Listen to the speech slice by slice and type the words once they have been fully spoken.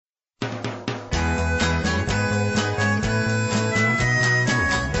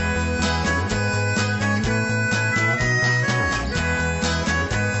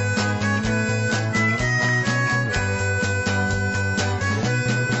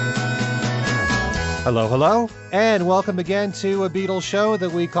Hello, hello, and welcome again to a Beatles show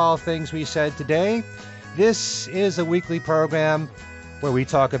that we call Things We Said Today. This is a weekly program where we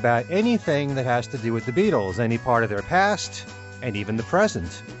talk about anything that has to do with the Beatles, any part of their past, and even the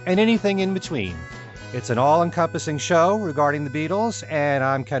present, and anything in between. It's an all-encompassing show regarding the Beatles, and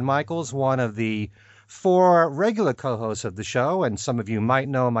I'm Ken Michaels, one of the 4 regular co-hosts of the show, and some of you might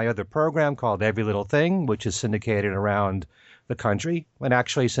know my other program called Every Little Thing, which is syndicated around the country, and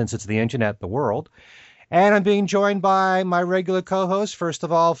actually, since it's the internet, the world. And I'm being joined by my regular co-host. First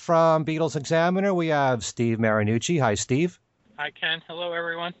of all, from Beatles Examiner, we have Steve Marinucci. Hi, Steve. Hi, Ken. Hello,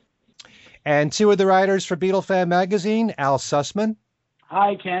 everyone. And 2 of the writers for Beatle Fan Magazine, Al Sussman.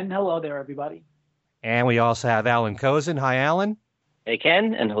 Hi, Ken. Hello there, everybody. And we also have Alan Kozin. Hi, Alan. Hey,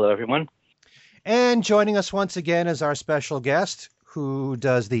 Ken, and hello, everyone. And joining us once again is our special guest, who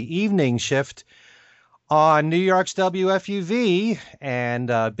does the evening shift on New York's WFUV, and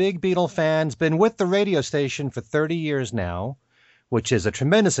big Beatle fans, been with the radio station for 30 years now, which is a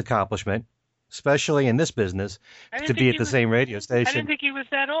tremendous accomplishment, especially in this business, to be at the same radio station. I didn't think he was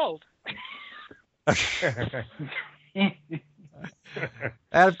that old. And,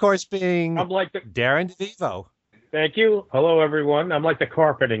 of course, being I'm like Darren DeVivo. Thank you. Hello, everyone. I'm like the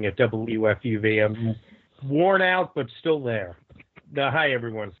carpeting at WFUV. I'm worn out, but still there. Hi,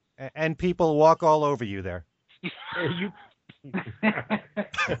 everyone. And people walk all over you there.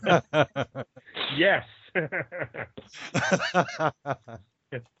 Yes.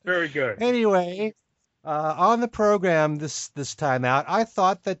 Very good. Anyway, on the program this time out, I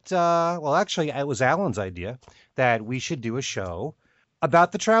thought that, well, actually, it was Alan's idea that we should do a show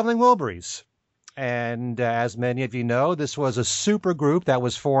about the Traveling Wilburys. And as many of you know, this was a super group that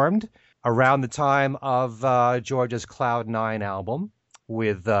was formed around the time of George's Cloud 9 album,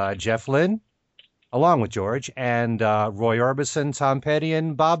 with Jeff Lynne, along with George, and Roy Orbison, Tom Petty,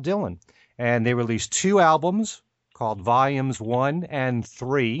 and Bob Dylan. And they released 2 albums called Volumes 1 and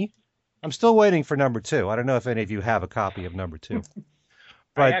 3. I'm still waiting for number 2. I don't know if any of you have a copy of number 2.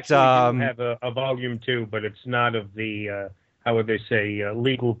 But I actually do have a Volume 2, but it's not of the, how would they say,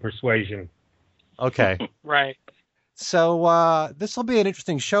 legal persuasion. Okay. Right. So this will be an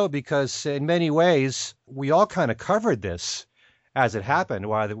interesting show because in many ways, we all kind of covered this as it happened,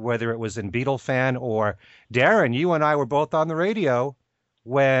 whether it was in Beatle Fan or Darren, you and I were both on the radio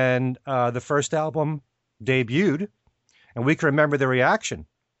when the first album debuted, and we can remember the reaction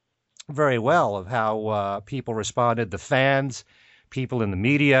very well of how people responded, the fans, people in the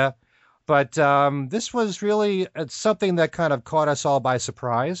media. But this was really something that kind of caught us all by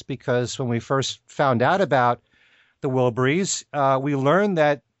surprise, because when we first found out about the Wilburys, we learned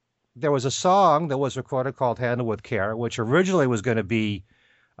that there was a song that was recorded called Handle with Care, which originally was going to be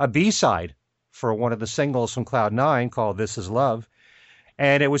a B-side for one of the singles from Cloud 9 called This Is Love.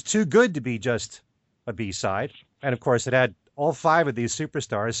 And it was too good to be just a B-side. And, of course, it had all 5 of these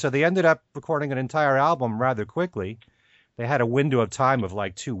superstars. So they ended up recording an entire album rather quickly. They had a window of time of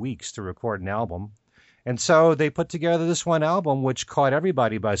like 2 weeks to record an album. And so they put together this one album, which caught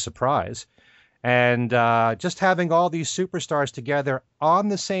everybody by surprise. And just having all these superstars together on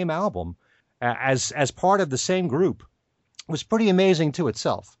the same album as part of the same group was pretty amazing to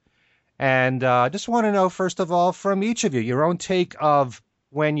itself. And just want to know, first of all, from each of you, your own take of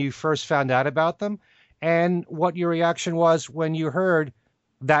when you first found out about them and what your reaction was when you heard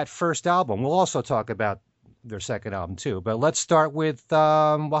that first album. We'll also talk about their second album, too. But let's start with,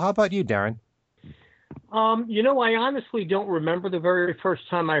 well, how about you, Darren? I honestly don't remember the very first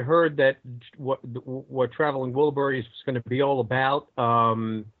time I heard that what Traveling Wilburys was going to be all about.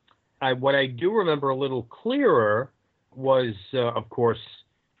 What I do remember a little clearer was, of course,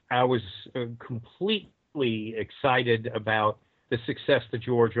 I was completely excited about the success that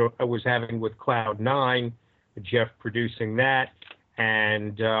George was having with Cloud 9, Jeff producing that,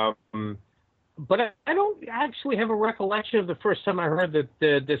 and but I don't actually have a recollection of the first time I heard that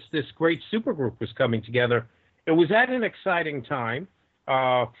this great supergroup was coming together. It was at an exciting time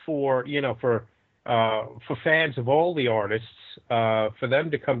for fans of all the artists, for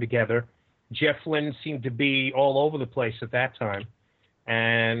them to come together. Jeff Lynne seemed to be all over the place at that time,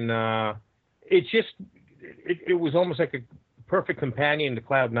 and it was almost like a perfect companion to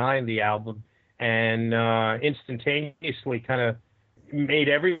Cloud 9, the album, and instantaneously kind of made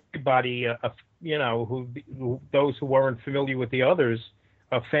everybody, those who weren't familiar with the others,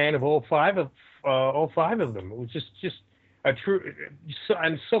 a fan of all five of them. It was just a true,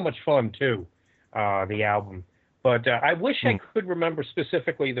 and so much fun too, the album. But I wish I could remember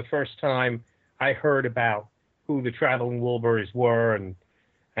specifically the first time I heard about who the Traveling Wilburys were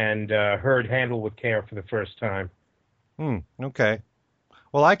and heard Handle with Care for the first time. Okay.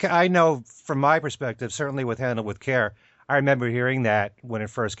 Well, I know from my perspective, certainly with Handle with Care, I remember hearing that when it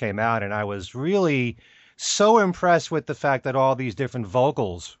first came out, and I was really so impressed with the fact that all these different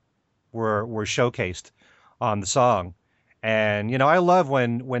vocals were showcased on the song. And I love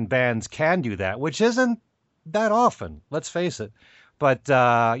when bands can do that, which isn't that often, let's face it. But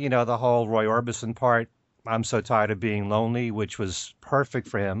the whole Roy Orbison part, I'm so tired of being lonely, which was perfect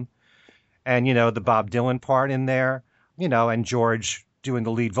for him. And the Bob Dylan part in there, and George doing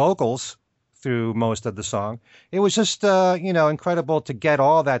the lead vocals through most of the song. It was just incredible to get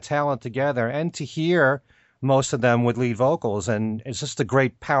all that talent together and to hear most of them with lead vocals, and it's just a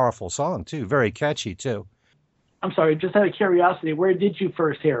great, powerful song too. Very catchy too. I'm sorry, just out of curiosity, where did you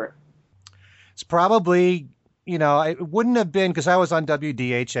first hear it? It's probably, it wouldn't have been because I was on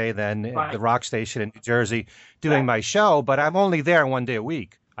WDHA then, Right. the rock station in New Jersey, doing Right. my show, but I'm only there one day a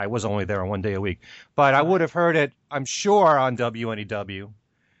week. I was only there one day a week, but I would have heard it, I'm sure, on WNEW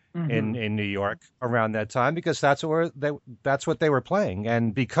in New York around that time because that's what they were playing,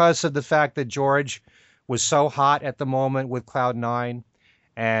 and because of the fact that George was so hot at the moment with Cloud Nine,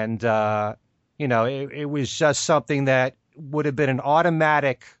 and it was just something that would have been an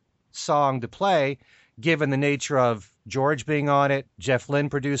automatic song to play, given the nature of George being on it, Jeff Lynne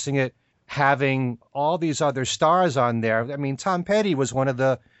producing it, having all these other stars on there. I mean, Tom Petty was one of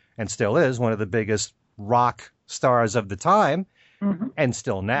the, and still is, one of the biggest rock stars of the time, and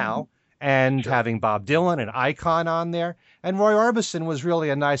still now, and having Bob Dylan, an icon, on there. And Roy Orbison was really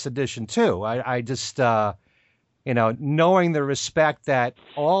a nice addition, too. I just, knowing the respect that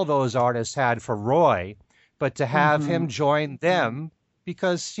all those artists had for Roy, but to have him join them,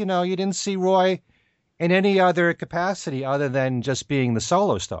 because, you didn't see Roy in any other capacity other than just being the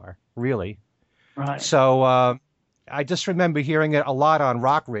solo star, really. Right. So I just remember hearing it a lot on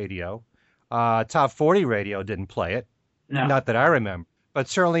rock radio. Top 40 radio didn't play it. No. Not that I remember. But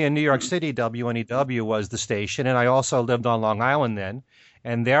certainly in New York City, WNEW was the station. And I also lived on Long Island then.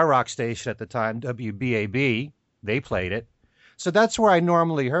 And their rock station at the time, WBAB, they played it. So that's where I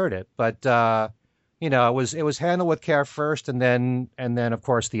normally heard it. But, it was Handle with Care first, and then of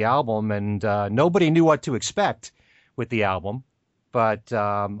course, the album. And nobody knew what to expect with the album. But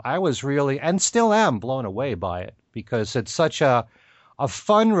I was really, and still am, blown away by it because it's such a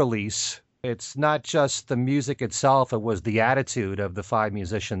fun release. It's not just the music itself. It was the attitude of the five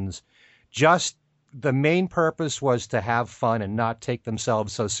musicians. Just the main purpose was to have fun and not take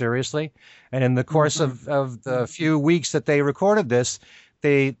themselves so seriously. And in the course of the few weeks that they recorded this,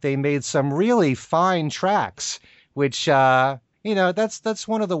 they made some really fine tracks, which, that's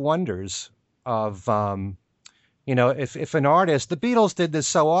one of the wonders of, if an artist, the Beatles did this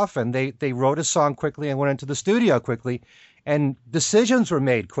so often, they wrote a song quickly and went into the studio quickly, and decisions were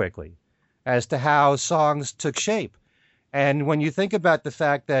made quickly as to how songs took shape. And when you think about the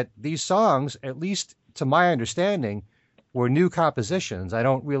fact that these songs, at least to my understanding, were new compositions, I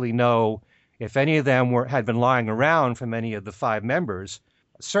don't really know if any of them had been lying around from any of the five members.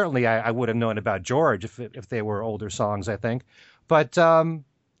 Certainly I would have known about George if they were older songs, I think. But, the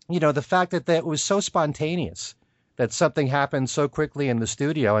fact that it was so spontaneous, that something happened so quickly in the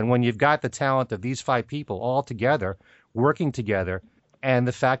studio, and when you've got the talent of these five people all together, working together, and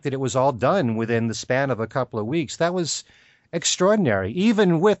the fact that it was all done within the span of a couple of weeks, that was extraordinary,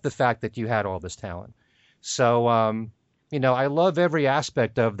 even with the fact that you had all this talent. So, I love every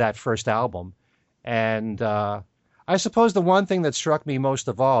aspect of that first album. And I suppose the one thing that struck me most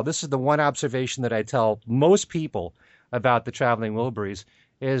of all, this is the one observation that I tell most people about the Traveling Wilburys,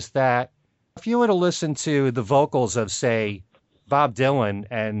 is that if you were to listen to the vocals of, say, Bob Dylan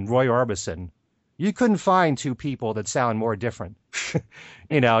and Roy Orbison, you couldn't find two people that sound more different.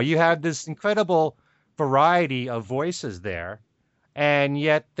 You have this incredible variety of voices there, and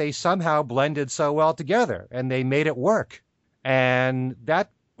yet they somehow blended so well together, and they made it work. And that,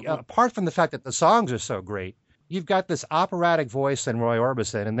 apart from the fact that the songs are so great, you've got this operatic voice in Roy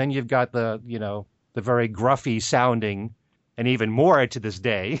Orbison, and then you've got the very gruffy sounding, and even more to this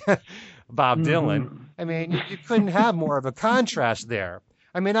day, Bob Dylan. I mean, you couldn't have more of a contrast there.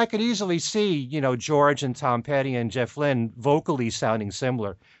 I mean, I could easily see, George and Tom Petty and Jeff Lynne vocally sounding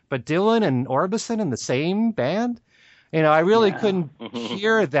similar, but Dylan and Orbison in the same band? I really couldn't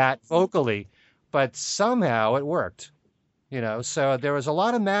hear that vocally, but somehow it worked. So there was a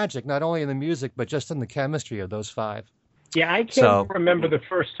lot of magic, not only in the music, but just in the chemistry of those five. Yeah, I can't remember the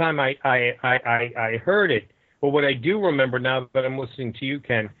first time I heard it, but what I do remember now that I'm listening to you,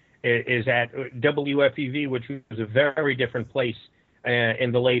 Ken, is at WFEV, which was a very different place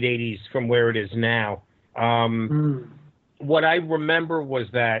in the late 80s from where it is now. What I remember was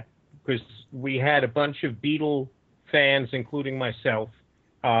that, because we had a bunch of Beatle fans, including myself,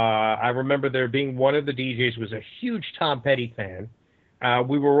 I remember there being one of the DJs was a huge Tom Petty fan.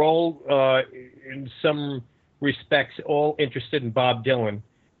 We were all, in some respects, all interested in Bob Dylan.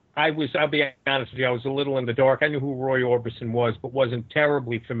 I'll be honest with you, I was a little in the dark. I knew who Roy Orbison was, but wasn't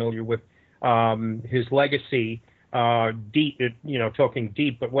terribly familiar with his legacy, deep, talking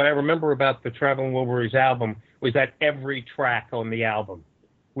deep. But what I remember about the Traveling Wilburys album was that every track on the album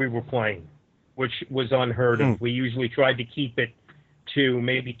we were playing, which was unheard of. We usually tried to keep it to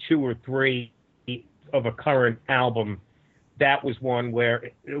maybe 2 or 3 of a current album. That was one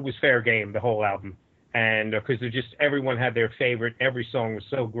where it was fair game, the whole album. And because everyone had their favorite. Every song was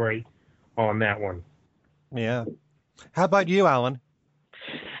so great on that one. Yeah. How about you, Alan?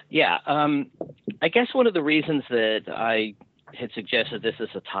 Yeah. I guess one of the reasons that I had suggested this as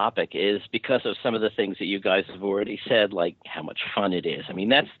a topic is because of some of the things that you guys have already said, like how much fun it is. I mean,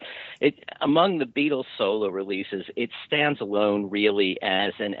 that's it. Among the Beatles solo releases, it stands alone really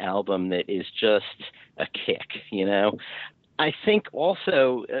as an album that is just a kick, I think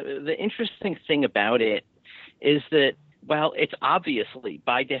also the interesting thing about it is that, well, it's obviously,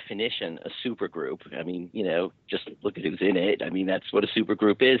 by definition, a supergroup. I mean, just look at who's in it. I mean, that's what a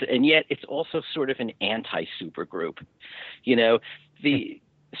supergroup is. And yet it's also sort of an anti-supergroup. The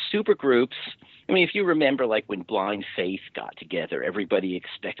supergroups, I mean, if you remember, like when Blind Faith got together, everybody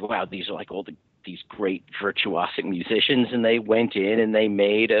expected, wow, these are like these great virtuosic musicians, and they went in and they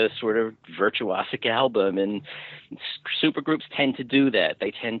made a sort of virtuosic album. And supergroups tend to do that. They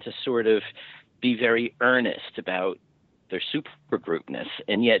tend to sort of be very earnest about their supergroupness.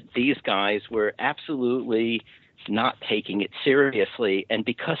 And yet these guys were absolutely not taking it seriously. And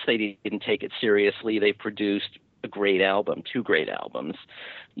because they didn't take it seriously, they produced a great album, 2 great albums.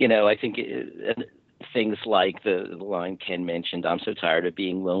 I think things like the line Ken mentioned, I'm so tired of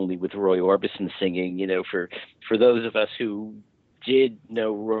being lonely, with Roy Orbison singing, for those of us who did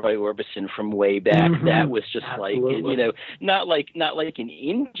know Roy Orbison from way back, that was just Absolutely. not like an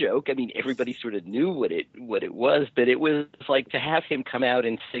in joke. I mean, everybody sort of knew what it was, but it was like to have him come out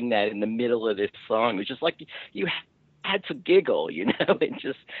and sing that in the middle of this song, it was just like you had to giggle, and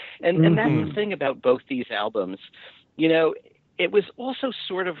that's the thing about both these albums. It was also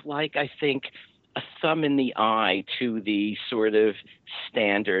sort of like, I think, a thumb in the eye to the sort of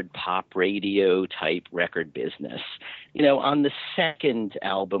standard pop radio type record business. On the second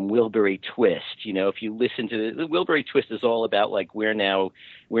album, Wilbury Twist, if you listen to the Wilbury Twist is all about like we're now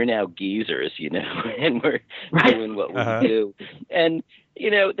geezers, and we're doing what we do. And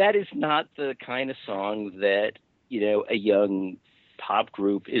that is not the kind of song that a young pop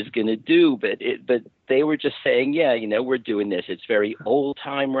group is going to do, but they were just saying, yeah, we're doing this. It's very old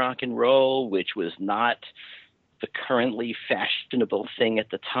time rock and roll, which was not the currently fashionable thing at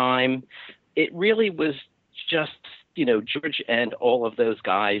the time. It really was just, George and all of those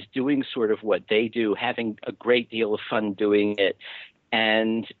guys doing sort of what they do, having a great deal of fun doing it.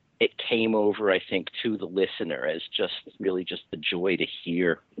 And it came over, I think, to the listener as just really just the joy to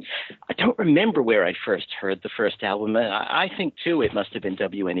hear. I don't remember where I first heard the first album. I think, too, it must have been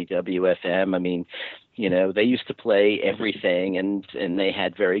WNEW-FM. I mean, they used to play everything, and they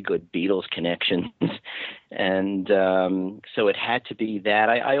had very good Beatles connections. And so it had to be that.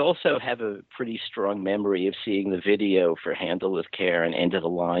 I also have a pretty strong memory of seeing the video for Handle with Care and End of the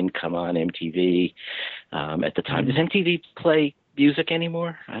Line come on MTV at the time. Does MTV play music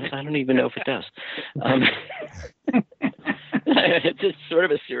anymore? I don't even know if it does. It's just sort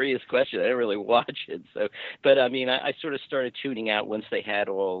of a serious question. I don't really watch it. So, but I mean, I sort of started tuning out once they had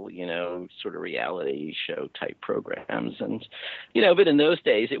all, sort of reality show type programs. And, but in those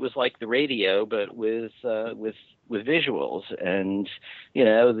days it was like the radio, but with visuals. And,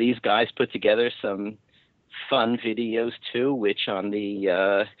 these guys put together some fun videos too, which on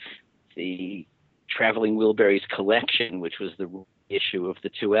the Traveling Wilburys collection, which was the issue of the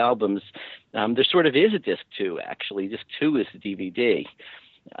 2 albums, there sort of is a disc 2, actually. Disc 2 is the DVD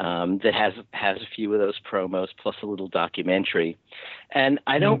that has a few of those promos plus a little documentary. And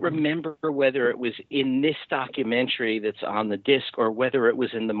I don't remember whether it was in this documentary that's on the disc or whether it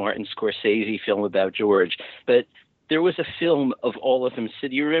was in the Martin Scorsese film about George, but there was a film of all of them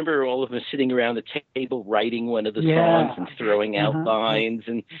sitting. You remember all of them sitting around the table writing one of the songs and throwing out lines.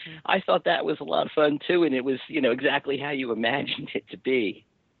 And I thought that was a lot of fun too. And it was, exactly how you imagined it to be.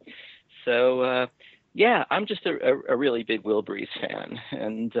 So, I'm just a really big Wilburys fan,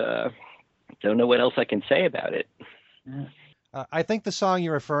 and don't know what else I can say about it. I think the song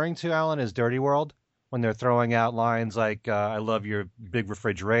you're referring to, Alan, is Dirty World, when they're throwing out lines like, I love your big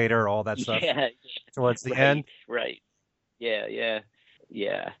refrigerator, all that stuff. Yeah. Towards the end. Right. Yeah.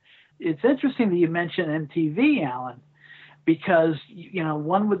 It's interesting that you mentioned MTV, Alan. because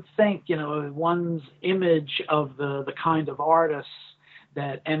one would think one's image of the kind of artists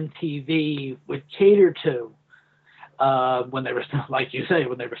that MTV would cater to when they were still, like you say,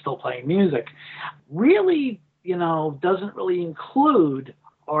 when they were still playing music, really doesn't really include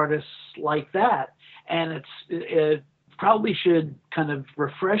artists like that. And it probably should kind of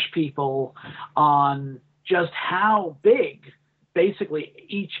refresh people on just how big basically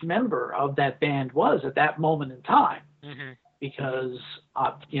each member of that band was at that moment in time. Mm-hmm. Because,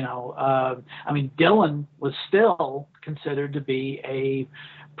 Dylan was still considered to be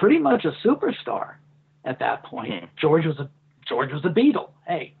pretty much a superstar at that point. Mm-hmm. George was a Beatle.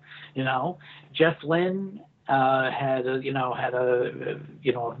 Hey, Jeff Lynne had a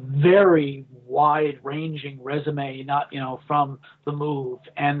very wide-ranging resume, from the Move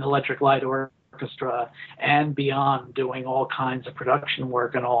and Electric Light Orchestra and beyond, doing all kinds of production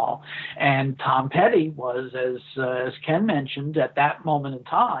work and all. And Tom Petty was, as Ken mentioned, at that moment in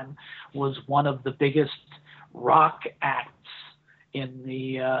time, was one of the biggest rock acts in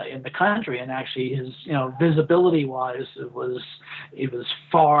the country, and actually his visibility wise it was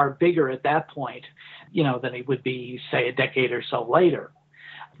far bigger at that point than he would be, say, a decade or so later,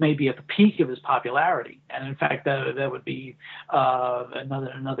 maybe at the peak of his popularity. And in fact that would be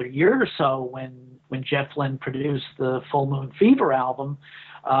another year or so when Jeff Lynne produced the Full Moon Fever album,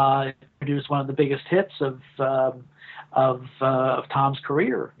 produced one of the biggest hits of Tom's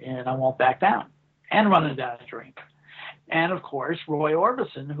career, and I Won't Back Down and Running Down a Dream. And, of course, Roy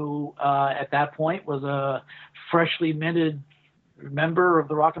Orbison, who at that point was a freshly minted member of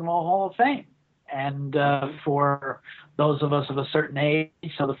the Rock and Roll Hall of Fame. And for those of us of a certain age,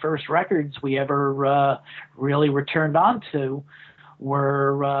 so the first records we ever really returned on to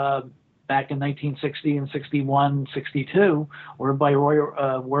were back in 1960 and 61, 62, were by Roy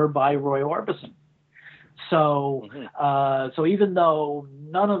Orbison. So, so even though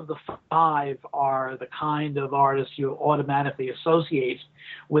none of the five are the kind of artists you automatically associate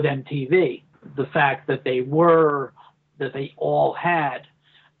with MTV, the fact that they all had,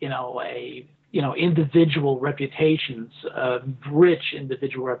 individual reputations, rich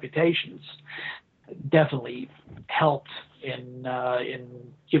individual reputations, definitely helped in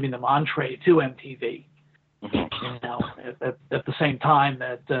giving them entree to MTV. At the same time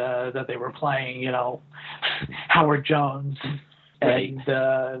that they were playing, Howard Jones and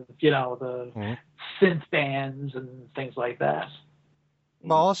the synth bands and things like that.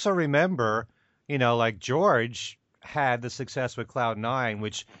 Well, also remember, like George had the success with Cloud9,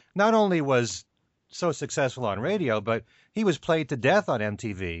 which not only was so successful on radio, but he was played to death on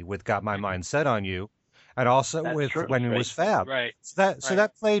MTV with "Got My Mind Set on You," and also when it was Fab. Right. So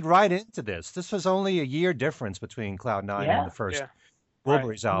that played right into this. This was only a year difference between Cloud9 and the first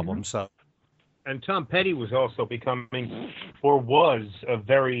Wilburys album. Mm-hmm. So, and Tom Petty was also becoming, or was, a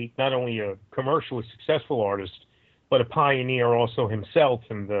very, not only a commercially successful artist, but a pioneer also himself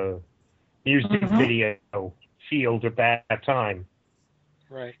in the music video field at that time.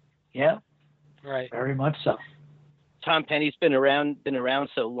 Right. Yeah. Right. Very much so. Tom Petty's been around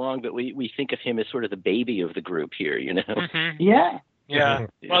so long, but we think of him as sort of the baby of the group here, Mm-hmm. Yeah. Yeah.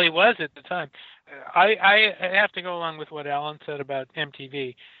 Well, he was at the time. I have to go along with what Alan said about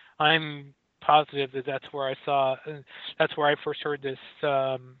MTV. I'm positive that's where I first heard this,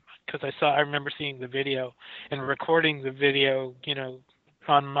 because I remember seeing the video and recording the video,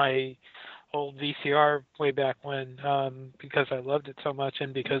 on my old VCR way back when, because I loved it so much,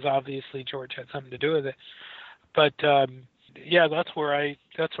 and because obviously George had something to do with it. But that's where I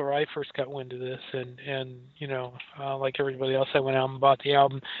first got wind of this, and like everybody else, I went out and bought the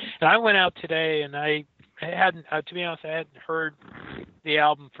album. And I went out today, and I hadn't, to be honest, I hadn't heard the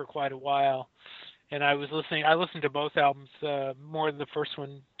album for quite a while, and I listened to both albums, more the first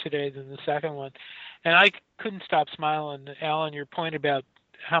one today than the second one, and I couldn't stop smiling. Alan, your point about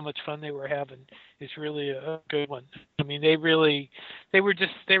how much fun they were having is really a good one. I mean, they were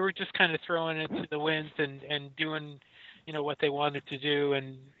just kind of throwing it to the winds and doing, what they wanted to do,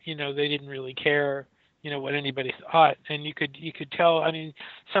 and they didn't really care, what anybody thought. And you could tell. I mean,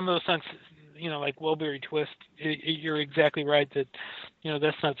 some of those songs, like Wilbury Twist, you're exactly right that,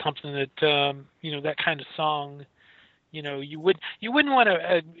 that's not something that, that kind of song, you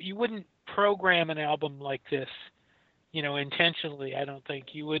wouldn't program an album like this, intentionally. I don't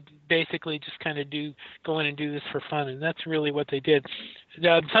think you would basically just kind of go in and do this for fun, and that's really what they did.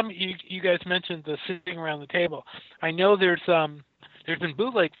 You guys mentioned the sitting around the table. I know there's been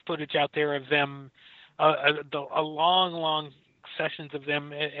bootleg footage out there of them, a long sessions of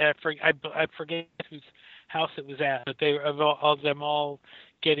them. I forget whose house it was at, but of them all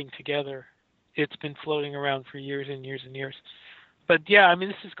getting together. it's been floating around for years and years and years. But yeah, I mean,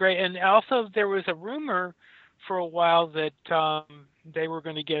 this is great. And also, there was a rumor for a while that they were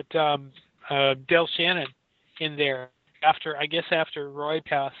going to get Del Shannon in there after Roy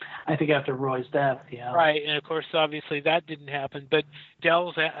passed. I think after Roy's death, yeah. Right, and of course, obviously that didn't happen. But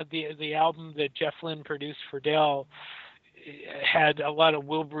Del's the album that Jeff Lynne produced for Del had a lot of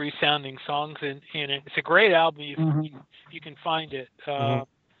Wilbury sounding songs in it. It's a great album. You can find it.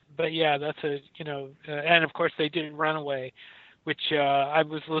 But yeah, that's and of course they did Runaway, which I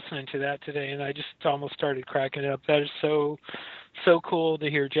was listening to that today, and I just almost started cracking up. That is so cool to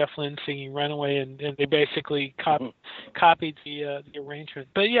hear Jeff Lynne singing Runaway, and they basically copied the arrangement.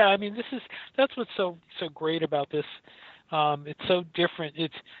 But yeah, I mean, that's what's so great about this. It's so different.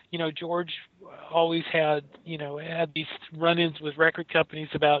 It's, George always had these run-ins with record companies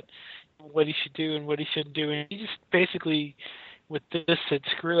about what he should do and what he shouldn't do, and he just basically with this said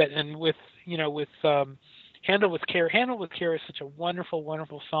screw it. And with Handle with Care. Handle with Care is such a wonderful,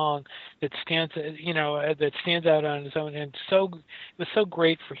 wonderful song that stands out on its own, and it was so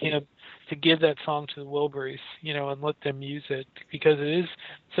great for him to give that song to the Wilburys, and let them use it, because it is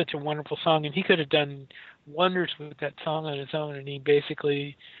such a wonderful song, and he could have done wonders with that song on his own, and he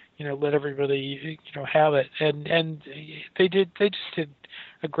basically, let everybody, have it, and they just did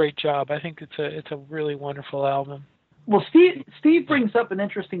a great job. I think it's a really wonderful album. Well, Steve brings up an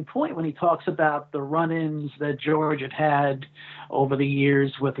interesting point when he talks about the run-ins that George had over the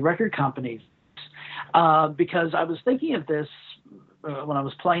years with record companies. Because I was thinking of this when I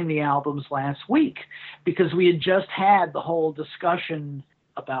was playing the albums last week, because we had just had the whole discussion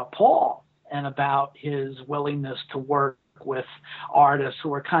about Paul and about his willingness to work with artists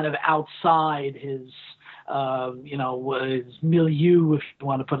who are kind of outside his his milieu, if you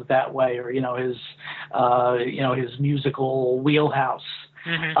want to put it that way, or his musical wheelhouse.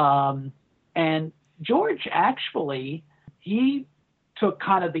 And George actually, he took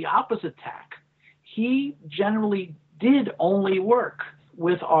kind of the opposite tack. He generally did only work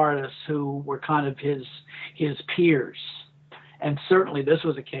with artists who were kind of his peers, and certainly this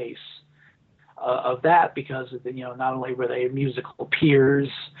was a case of that, because not only were they musical peers,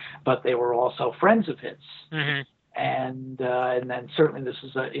 but they were also friends of his. And then certainly this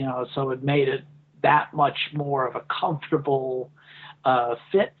is so it made it that much more of a comfortable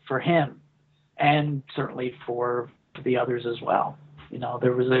fit for him, and certainly for the others as well. It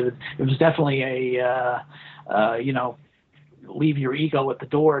was definitely a leave your ego at the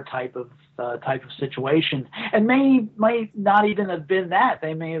door type of situation, and might not even have been that.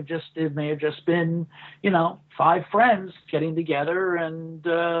 It may have just been, five friends getting together and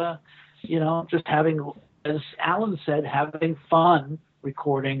just having, as Alan said, having fun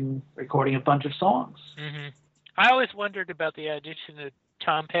recording a bunch of songs. I always wondered about the addition of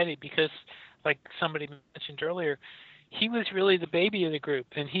Tom Petty, because, like somebody mentioned earlier, he was really the baby of the group,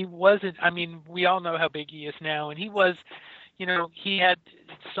 and he wasn't. I mean, we all know how big he is now, and he was. He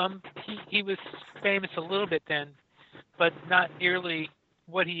was famous a little bit then, but not nearly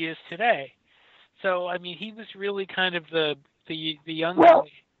what he is today. So, I mean, he was really kind of the young guy.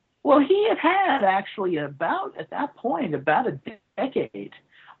 Well, he had actually about a decade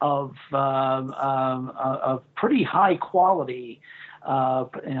of pretty high quality,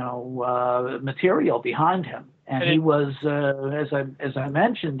 material behind him. And he was, as I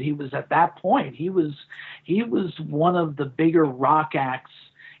mentioned, he was at that point. He was one of the bigger rock acts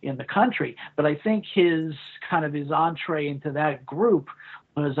in the country. But I think his entree into that group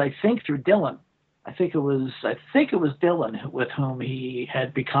was, I think, through Dylan. I think it was Dylan with whom he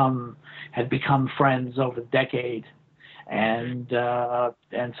had become friends over the decade, and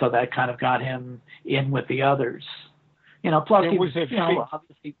so that kind of got him in with the others. Plus he was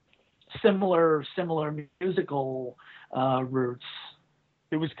obviously similar musical roots.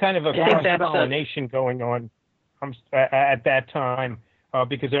 There was kind of a cross-pollination going on at that time,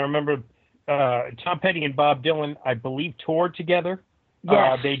 because I remember Tom Petty and Bob Dylan, I believe, toured together.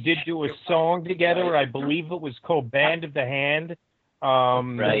 Yes. They did do a song together. I believe it was called Band of the Hand.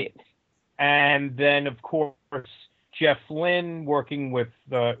 Right. And then, of course, Jeff Lynne working with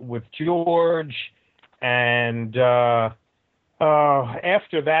George, and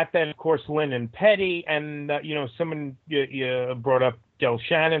after that, then of course Lynne and Petty, and someone brought up Del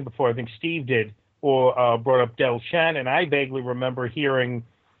Shannon before. I think Steve did, or brought up Del Shannon. I vaguely remember hearing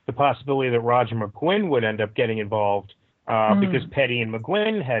the possibility that Roger McGuinn would end up getting involved, because Petty and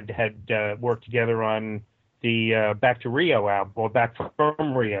McGuinn had worked together on the Back to Rio album, or Back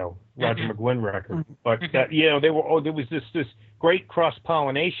from Rio, Roger McGuinn record. But there was this great cross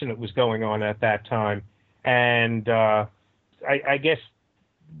pollination that was going on at that time, and I guess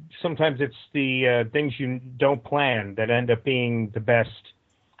sometimes it's the things you don't plan that end up being the best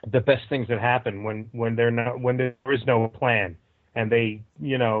things that happen when there is no plan, and they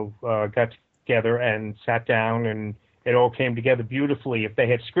got together and sat down and it all came together beautifully. If they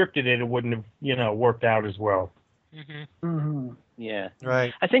had scripted it, it wouldn't have worked out as well. Mm-hmm. Mm-hmm. Yeah.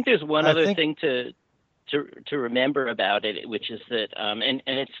 Right. I think there's one other thing to remember about it, which is that, and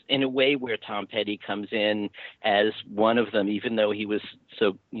it's in a way where Tom Petty comes in as one of them, even though he was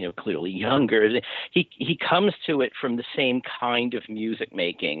so, clearly younger. He comes to it from the same kind of music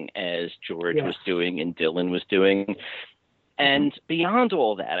making as George was doing and Dylan was doing. And beyond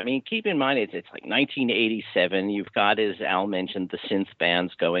all that, I mean, keep in mind, it's like 1987. You've got, as Al mentioned, the synth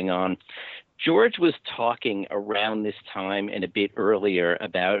bands going on. George was talking around this time and a bit earlier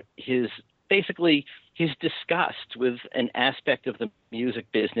about his disgust with an aspect of the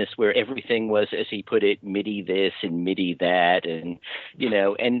music business where everything was, as he put it, MIDI this and MIDI that. And,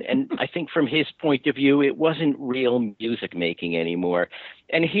 and I think from his point of view, it wasn't real music making anymore.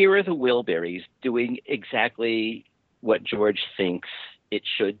 And here are the Wilburys doing exactly what George thinks it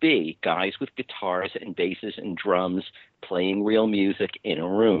should be. Guys with guitars and basses and drums playing real music in a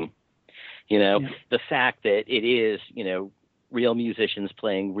room. The fact that it is, real musicians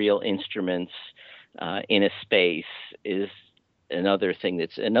playing real instruments in a space is another thing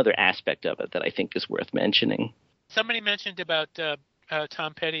that's another aspect of it that I think is worth mentioning. Somebody mentioned about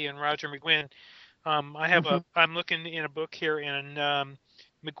Tom Petty and Roger McGuinn. I have I'm looking in a book here, and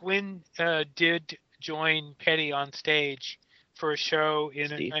McGuinn did join Petty on stage for a show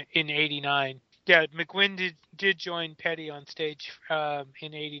in '89. Yeah, McGuinn did join Petty on stage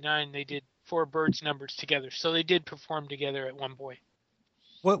in '89. They did 4 Birds numbers together, so they did perform together at one point.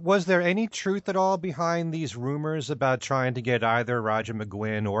 Was there any truth at all behind these rumors about trying to get either Roger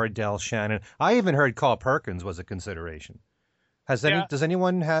McGuinn or Del Shannon? I even heard Carl Perkins was a consideration. Does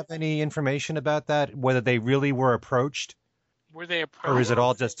anyone have any information about that? Whether they really were approached? Were they approached? Or is it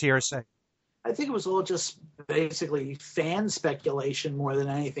all just hearsay? I think it was all just basically fan speculation more than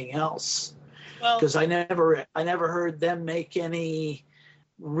anything else. Because I never heard them make any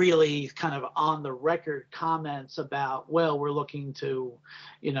really kind of on the record comments about, well, we're looking to,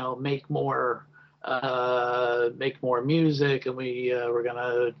 make more music, and we're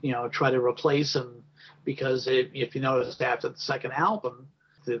gonna, try to replace them, because if you noticed after the second album,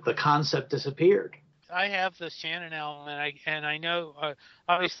 the concept disappeared. I have the Shannon album, and I know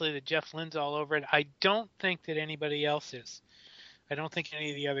obviously that Jeff Lynne's all over it. I don't think that anybody else is. I don't think any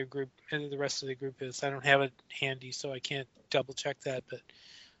of the rest of the group is. I don't have it handy, so I can't double check that. But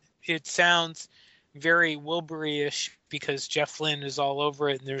it sounds very Wilbury-ish because Jeff Lynne is all over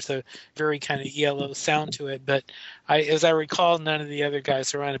it, and there's a very kind of yellow sound to it. But as I recall, none of the other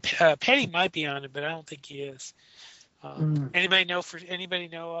guys are on it. Petty might be on it, but I don't think he is. Anybody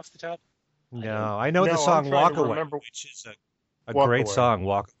know off the top? No, I know the song "Walk Away," which is a great song.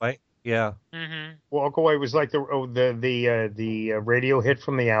 "Walk Away." Yeah. Mm-hmm. "Walk Away" was like the radio hit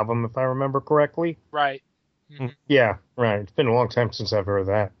from the album, if I remember correctly. Right. Mm-hmm. Yeah, right. It's been a long time since I've heard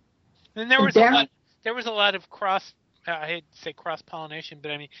that. And there was a lot of I hate to say cross-pollination,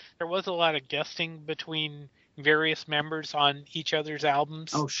 but I mean, there was a lot of guesting between various members on each other's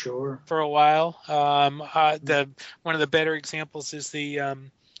albums. Oh, sure. For a while. One of the better examples is the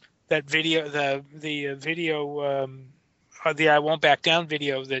video, the "I Won't Back Down"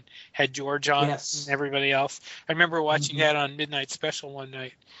 video that had George on and everybody else. I remember watching that on Midnight Special one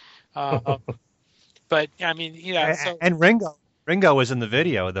night. But I mean, and Ringo was in the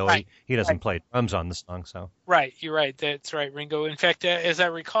video, though he doesn't play drums on the song. So right, you're right. That's right, Ringo. In fact, as I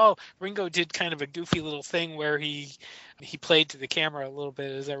recall, Ringo did kind of a goofy little thing where he played to the camera a little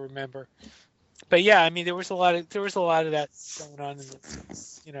bit, as I remember. But yeah, I mean, there was a lot of that going on in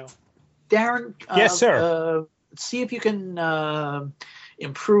Darren. Yes, sir. See if you can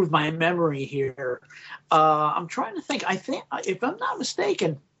improve my memory here. I'm trying to think. I think, if I'm not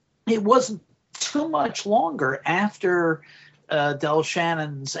mistaken, it wasn't too much longer after Del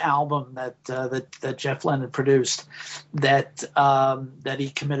Shannon's album that Jeff Lynne had produced that he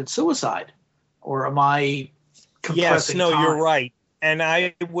committed suicide. Or am I compressing time? You're right. And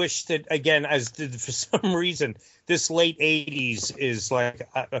I wish that, again, for some reason, this late 80s is like,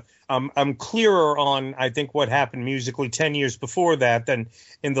 I'm clearer on, I think, what happened musically 10 years before that than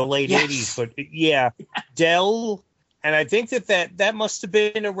in the late 80s. But yeah, Del, and I think that must have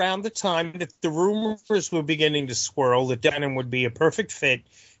been around the time that the rumors were beginning to swirl that Denon would be a perfect fit,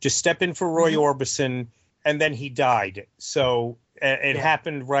 just step in for Roy Orbison, and then he died. So it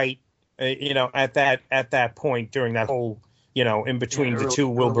happened right, at that point during that whole in between the two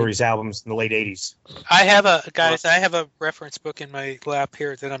Wilburys albums in the late 80s. I have a reference book in my lap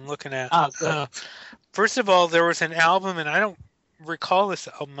here that I'm looking at. First of all, there was an album, and I don't recall this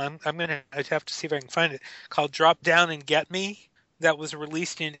album. I'd have to see if I can find it, called Drop Down and Get Me, that was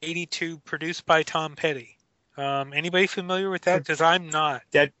released in '82, produced by Tom Petty. Anybody familiar with that? Because I'm not.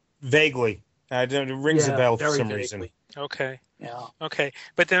 That vaguely. It rings a bell for some reason. Okay. Yeah. Okay.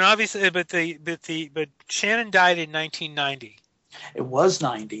 But then obviously, but Shannon died in 1990. It was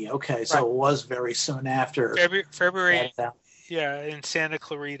 90. Okay, so it was very soon after. February. Yeah, in Santa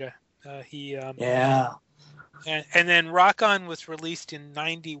Clarita. And then Rock On was released in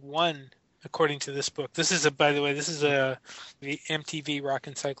 91, according to this book. By the way, this is the MTV Rock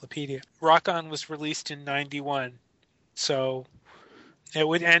Encyclopedia. Rock On was released in 91. So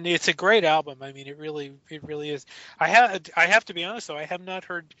and it's a great album. I mean, it really is. I have to be honest though, I have not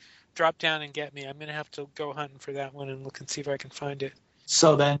heard Drop Down and Get Me. I'm going to have to go hunting for that one and look and see if I can find it.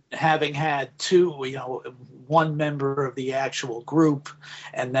 So then, having had two, one member of the actual group,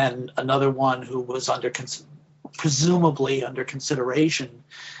 and then another one who was presumably under consideration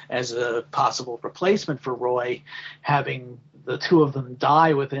as a possible replacement for Roy, having the two of them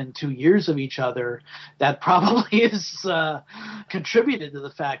die within 2 years of each other, that probably is contributed to the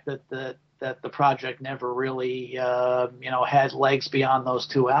fact that the project never really had legs beyond those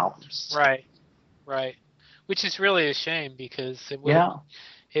two albums. Right. Which is really a shame, because it would have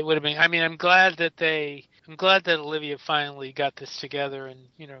been. I mean, I'm glad that Olivia finally got this together and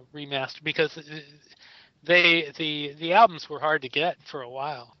remastered, because the albums were hard to get for a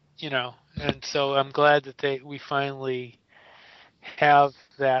while, and so I'm glad that we finally have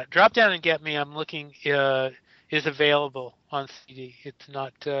that. Drop Down and Get Me, I'm looking, is available on CD. It's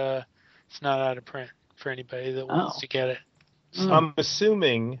not out of print for anybody that wants to get it. I'm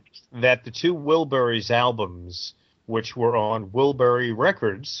assuming that the two Wilburys albums, which were on Wilbury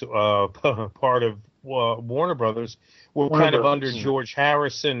Records, part of Warner Brothers, were kind of under George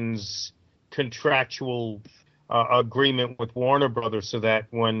Harrison's contractual agreement with Warner Brothers, so that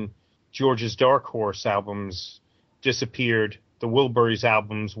when George's Dark Horse albums disappeared, the Wilburys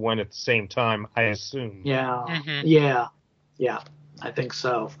albums went at the same time, I assume. Yeah. Mm-hmm. Yeah. I think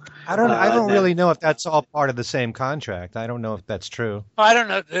so. I don't really know if that's all part of the same contract. I don't know if that's true. Well, I don't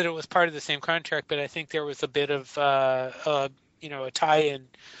know that it was part of the same contract, but I think there was a bit of a tie-in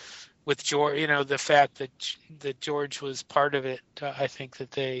with George. The fact that George was part of it. I think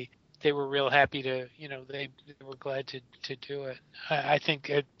that they were real happy to. They were glad to do it. I think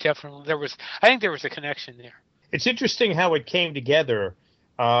it definitely there was. I think there was a connection there. It's interesting how it came together,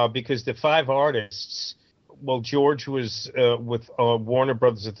 because the five artists. Well, George was with Warner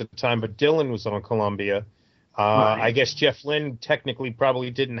Brothers at the time, but Dylan was on Columbia. Right. I guess Jeff Lynne technically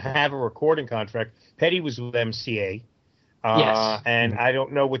probably didn't have a recording contract. Petty was with MCA. Yes. And I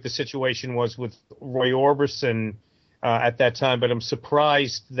don't know what the situation was with Roy Orbison at that time, but I'm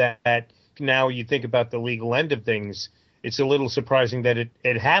surprised that now you think about the legal end of things, it's a little surprising that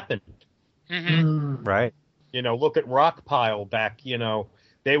it happened. Mm-hmm. Right. Look at Rockpile back,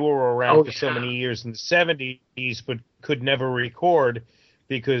 They were around for so many years in the 70s, but could never record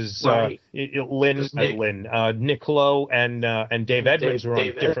because Nick Lowe and Dave Edmunds were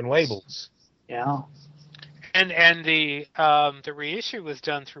on different labels. Yeah. And the reissue was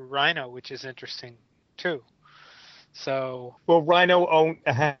done through Rhino, which is interesting too. So Rhino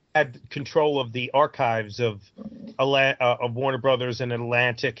had control of the archives of Warner Brothers and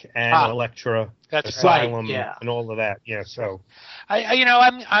Atlantic and Elektra, Asylum, and all of that. Yeah, so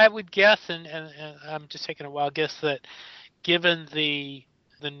I would guess, and I'm just taking a wild guess, that given the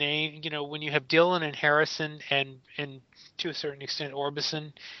name, when you have Dylan and Harrison and to a certain extent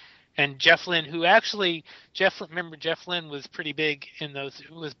Orbison and Jeff Lynne, who actually Jeff Lynne was pretty big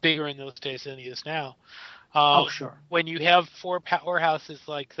was bigger in those days than he is now. Sure. When you have four powerhouses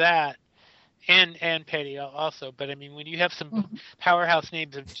like that, and Petty also, but I mean, when you have some powerhouse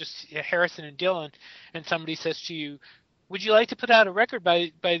names of just Harrison and Dylan, and somebody says to you, "Would you like to put out a record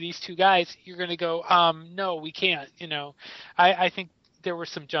by these two guys?" You're going to go, "No, we can't." I think there were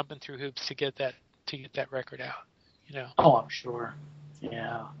some jumping through hoops to get that record out. Oh, I'm sure.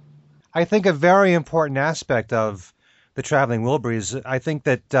 Yeah. I think a very important aspect of the Traveling Wilburys, I think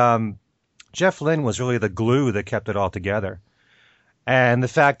that Jeff Lynne was really the glue that kept it all together. And the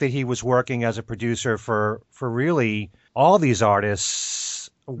fact that he was working as a producer for really all these artists,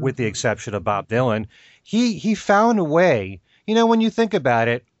 with the exception of Bob Dylan, he found a way. When you think about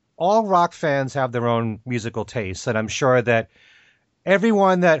it, all rock fans have their own musical tastes, and I'm sure that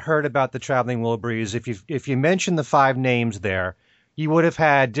everyone that heard about the Traveling Wilburys, if you mentioned the five names there, you would have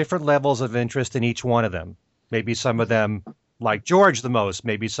had different levels of interest in each one of them. Maybe some of them like George the most.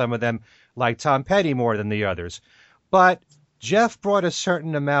 Maybe some of them like Tom Petty more than the others. But Jeff brought a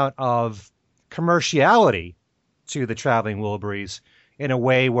certain amount of commerciality to the Traveling Wilburys in a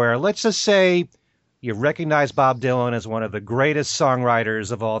way where, let's just say, you recognize Bob Dylan as one of the greatest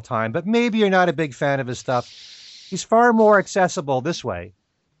songwriters of all time, but maybe you're not a big fan of his stuff. He's far more accessible this way.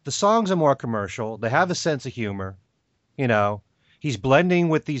 The songs are more commercial. They have a sense of humor. You know, he's blending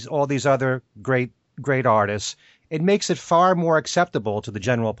with all these other great artists. It makes it far more acceptable to the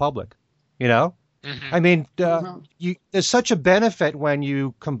general public. You know, I mean, there's such a benefit when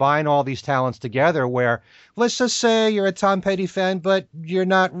you combine all these talents together. Where let's just say you're a Tom Petty fan, but you're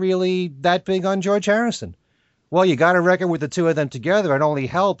not really that big on George Harrison. Well, you got a record with the two of them together. It only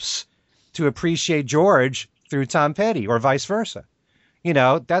helps to appreciate George through Tom Petty, or vice versa. You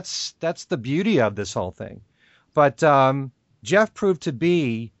know, that's the beauty of this whole thing. But Jeff proved to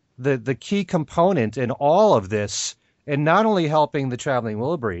be the key component in all of this, and not only helping the Traveling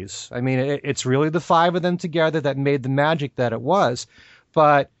Wilburys. I mean, it's really the five of them together that made the magic that it was.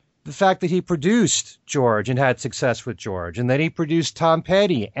 But the fact that he produced George and had success with George, and then he produced Tom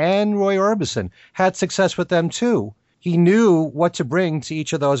Petty and Roy Orbison, had success with them too. He knew what to bring to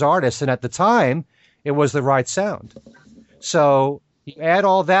each of those artists, and at the time, it was the right sound. So you add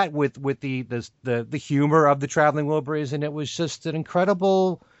all that with the humor of the Traveling Wilburys, and it was just an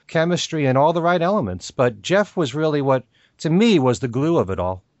incredible chemistry and all the right elements. But Jeff was really what, to me, was the glue of it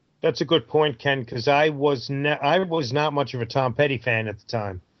all. That's a good point, Ken, because I was not much of a Tom Petty fan at the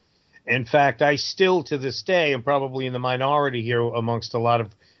time. In fact, I still, to this day, am probably in the minority here amongst a lot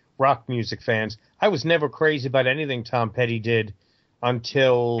of rock music fans. I was never crazy about anything Tom Petty did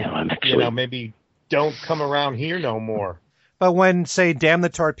until, maybe Don't Come Around Here No More. But when, say, Damn the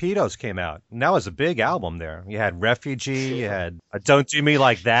Torpedoes came out, and that was a big album there. You had Refugee, you had Don't Do Me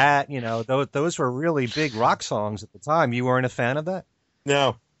Like That. You know, those were really big rock songs at the time. You weren't a fan of that?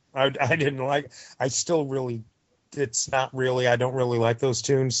 No, I didn't like. I still really, it's not really. I don't really like those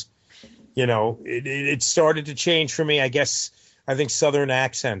tunes. You know, it started to change for me. I guess I think Southern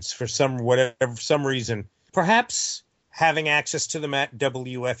accents for some reason. Perhaps having access to them at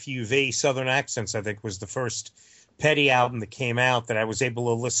WFUV, Southern Accents, I think was the first Petty album that came out that I was able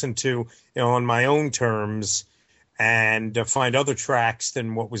to listen to, on my own terms, and find other tracks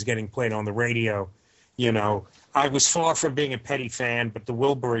than what was getting played on the radio. You know, I was far from being a Petty fan, but the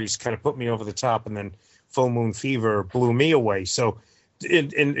Wilburys kind of put me over the top, and then Full Moon Fever blew me away. So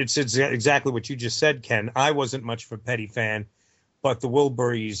it's exactly what you just said, Ken. I wasn't much of a Petty fan, but the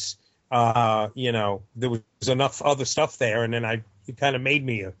Wilburys, there was enough other stuff there, and then it kind of made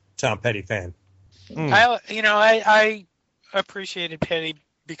me a Tom Petty fan. I appreciated Petty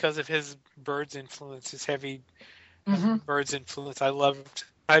because of his Byrds influence, his heavy Byrds influence. I've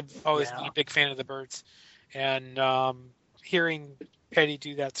always been a big fan of the Byrds, and hearing Petty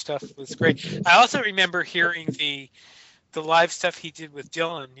do that stuff was great. I also remember hearing the live stuff he did with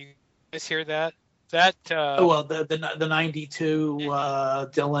Dylan. You guys hear that? The 92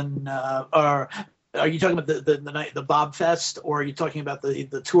 Dylan or. Are you talking about the Bob Fest, or are you talking about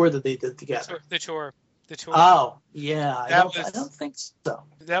the tour that they did together? The tour. Oh, yeah. I don't think so.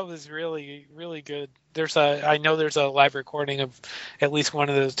 That was really, really good. I know there's a live recording of at least one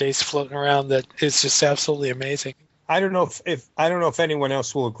of those days floating around that is just absolutely amazing. I don't know if anyone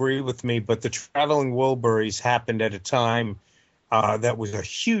else will agree with me, but the Traveling Wilburys happened at a time that was a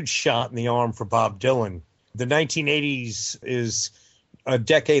huge shot in the arm for Bob Dylan. The 1980s is a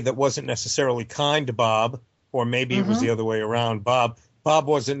decade that wasn't necessarily kind to Bob, or maybe it was the other way around. Bob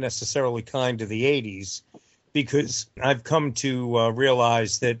wasn't necessarily kind to the 80s, because I've come to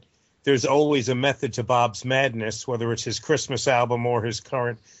realize that there's always a method to Bob's madness, whether it's his Christmas album or his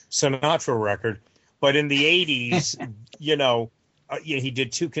current Sinatra record. But in the 80s, he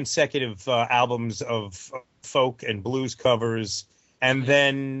did 2 consecutive albums of folk and blues covers. And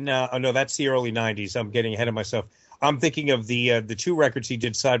then, that's the early 90s. I'm getting ahead of myself. I'm thinking of the 2 records he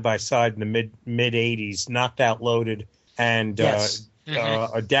did side by side in the mid 80s, Knocked Out Loaded and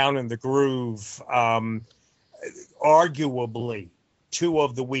Down in the Groove. Arguably 2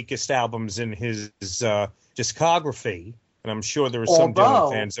 of the weakest albums in his discography, and I'm sure there are some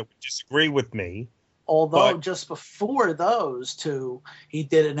Dylan fans that would disagree with me. Although just before those 2, he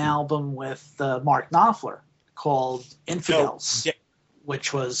did an album with Mark Knopfler called Infidels,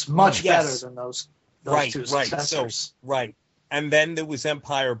 which was much better than those. Those 2 successors. Right. And then there was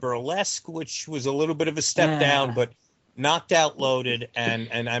Empire Burlesque, which was a little bit of a step down, but Knocked Out Loaded, and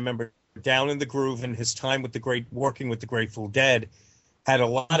I remember Down in the Groove, and his time working with the Grateful Dead had a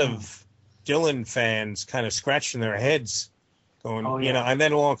lot of Dylan fans kind of scratching their heads, going, and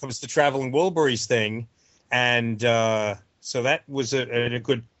then along comes the Traveling Wilburys thing, and So that was a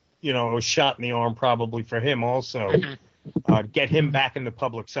good, a shot in the arm probably for him also. Get him back in the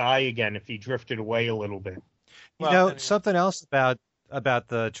public's eye again if he drifted away a little bit. Something else about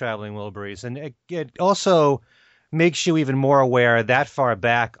the Traveling Wilburys, and it also makes you even more aware that far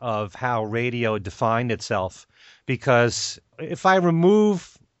back of how radio defined itself. Because if I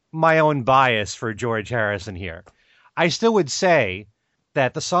remove my own bias for George Harrison here, I still would say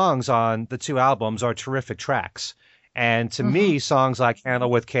that the songs on the two albums are terrific tracks. And to me, songs like Handle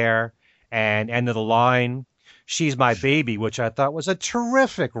with Care and End of the Line, She's My Baby, which I thought was a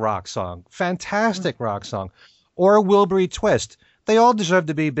terrific rock song, fantastic rock song, or Wilbury Twist, they all deserve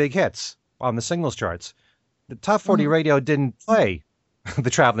to be big hits on the singles charts. The Top 40 radio didn't play the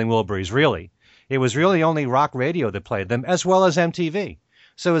Traveling Wilburys, really. It was really only rock radio that played them, as well as MTV.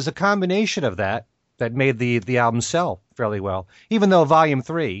 So it was a combination of that made the album sell fairly well, even though Volume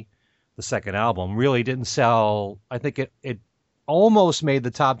 3, the second album, really didn't sell. I think it almost made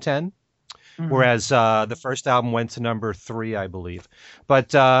the top 10, whereas the first album went to number 3, I believe. But,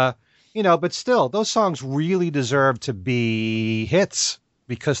 but still, those songs really deserve to be hits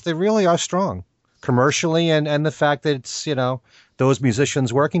because they really are strong commercially and the fact that it's, those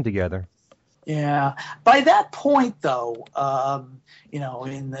musicians working together. Yeah. By that point, though, in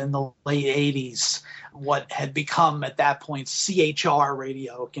the late 80s, what had become at that point CHR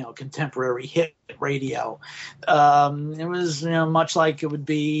radio, contemporary hit radio, it was much like it would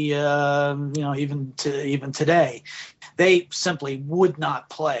be even today. They simply would not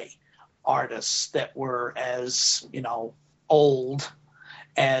play artists that were as old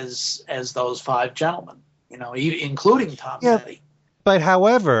as those five gentlemen, including Tom Petty. But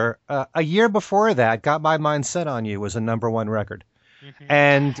however, a year before that, Got My Mind Set on You was a number 1 record.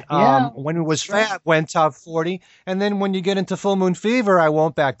 And When It Was Fab went top 40. And then when you get into Full Moon Fever, I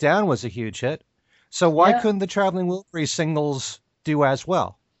Won't Back Down was a huge hit. So why couldn't the Traveling Wilburys singles do as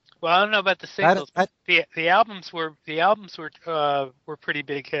well? Well, I don't know about the singles. The albums were pretty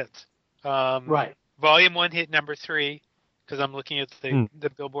big hits. Right. Volume 1 hit number 3 because I'm looking at the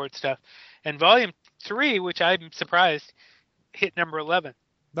Billboard stuff, and Volume 3, which I'm surprised, hit number 11.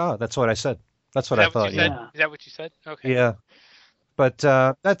 Oh, that's what I said. That's what I thought. Yeah. Is that what you said? Okay. Yeah. But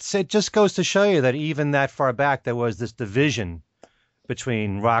it just goes to show you that even that far back, there was this division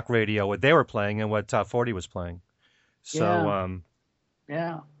between rock radio, what they were playing, and what Top 40 was playing. So,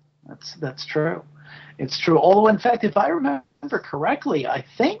 that's true. It's true. Although, in fact, if I remember correctly, I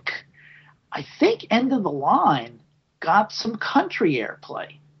think End of the Line got some country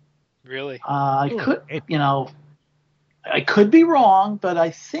airplay. Really? I could be wrong, but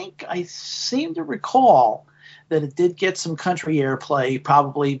I think I seem to recall that it did get some country airplay,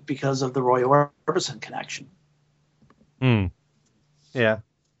 probably because of the Roy Orbison connection. Yeah.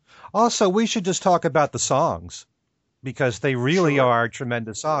 Also, we should just talk about the songs because they really are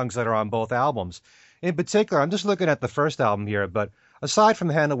tremendous songs that are on both albums. In particular, I'm just looking at the first album here, but aside from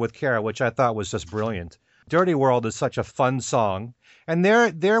Handle with Care, which I thought was just brilliant, Dirty World is such a fun song. And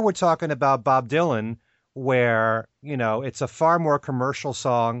there we're talking about Bob Dylan, where, it's a far more commercial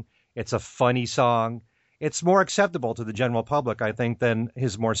song. It's a funny song. It's more acceptable to the general public, I think, than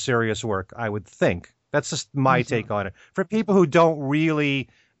his more serious work, I would think. That's just my take on it. For people who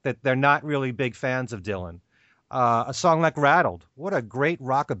that they're not really big fans of Dylan, a song like Rattled, what a great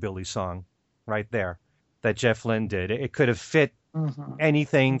rockabilly song right there that Jeff Lynne did. It could have fit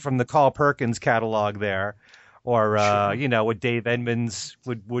anything from the Carl Perkins catalog there. Or, what Dave Edmunds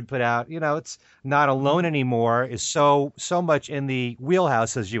would put out. It's Not Alone Anymore is so much in the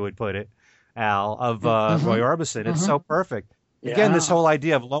wheelhouse, as you would put it, Al, of Roy Orbison. It's so perfect. Yeah. Again, this whole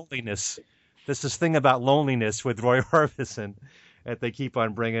idea of loneliness, this thing about loneliness with Roy Orbison that they keep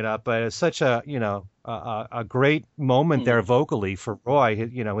on bringing up. But it's such a great moment there vocally for Roy,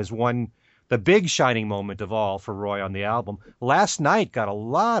 the big shining moment of all for Roy on the album. Last Night got a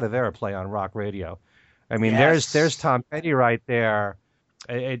lot of airplay on rock radio. I mean, there's Tom Petty right there.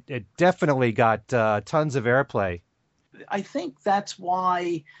 It definitely got tons of airplay. I think that's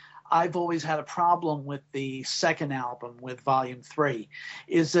why I've always had a problem with the second album, with Volume 3,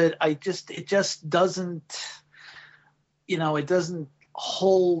 is that it just doesn't, it doesn't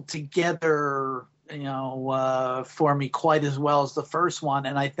hold together, for me quite as well as the first one.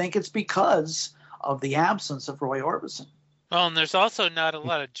 And I think it's because of the absence of Roy Orbison. Well, and there's also not a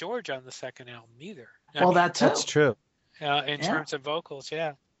lot of George on the second album either. That's true. In terms of vocals,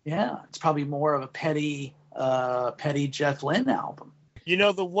 yeah. Yeah, it's probably more of a Petty Jeff Lynne album.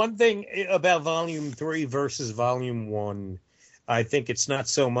 The one thing about Volume 3 versus Volume 1, I think it's not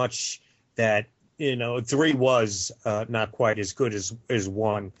so much that, 3 was not quite as good as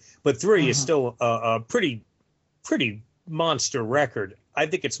 1, but 3 is still a pretty monster record. I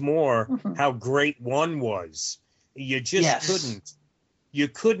think it's more how great one was. You just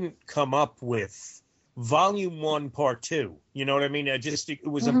couldn't come up with Volume 1, Part 2. You know what I mean? It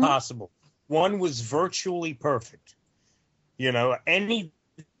was impossible. One was virtually perfect. You know, anything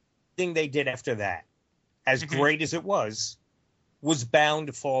they did after that, as great as it was bound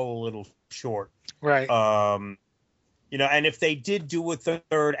to fall a little short. Right. You know, and if they did do a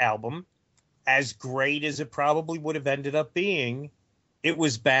third album, as great as it probably would have ended up being, it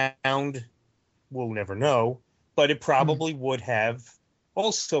was bound, we'll never know, but it probably would have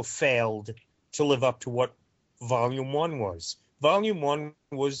also failed to live up to what Volume 1 was. Volume 1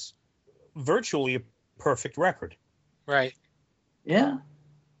 was virtually a perfect record. Right. Yeah,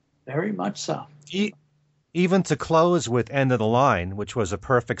 very much so. Even to close with End of the Line, which was a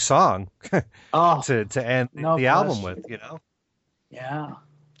perfect song to end the album with, you know? Yeah.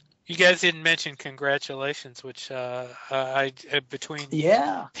 You guys didn't mention Congratulations, which I between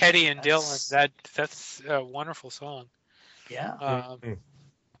Teddy and Dylan, that's a wonderful song. Yeah.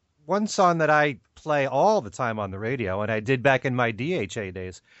 One song that I play all the time on the radio, and I did back in my DHA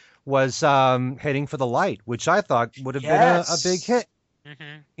days, was Heading for the Light, which I thought would have been a big hit.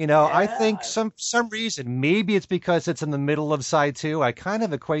 You know, I think some reason, maybe it's because it's in the middle of side 2, I kind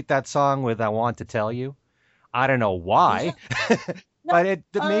of equate that song with I Want to Tell You. I don't know why, but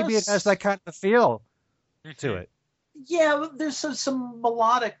maybe it has that kind of feel to it. Yeah, there's some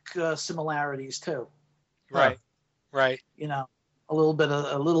melodic similarities too. Right. You know, a little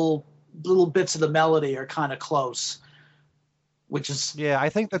bits of the melody are kind of close, which is I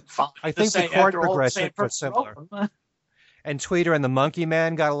think the chord progression was similar. And Tweeter and the Monkey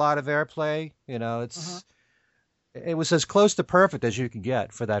Man got a lot of airplay. You know, it was as close to perfect as you could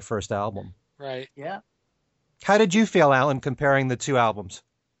get for that first album. Right. Yeah. How did you feel, Alan, comparing the two albums?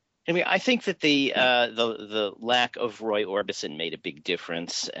 I mean, I think that the lack of Roy Orbison made a big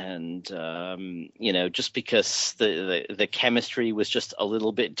difference, and you know, just because the chemistry was just a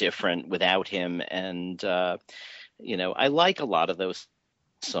little bit different without him, and you know, I like a lot of those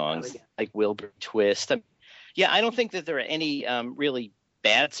songs, like Wilbur Twist. I don't think that there are any really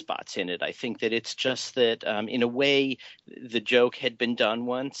bad spots in it. I think that it's just that in a way the joke had been done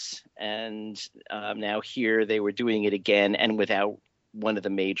once, and now here they were doing it again and without one of the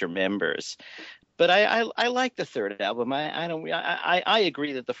major members. But I like the third album. I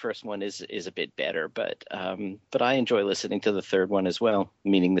agree that the first one is a bit better, but I enjoy listening to the third one as well,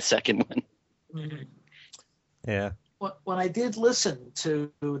 meaning the second one. Yeah. When I did listen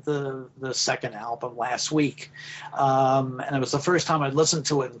to the second album last week, and it was the first time I'd listened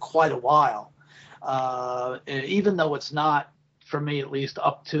to it in quite a while, even though it's not, for me at least,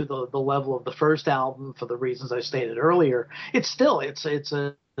 up to the level of the first album for the reasons I stated earlier, it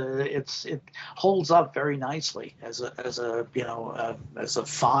holds up very nicely as a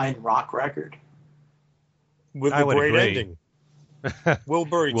fine rock record. With a great ending.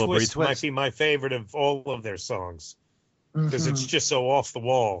 Wilbury Twist might be my favorite of all of their songs. Because it's just so off the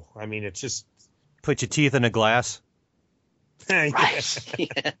wall. I mean, it's just... Put your teeth in a glass. Right.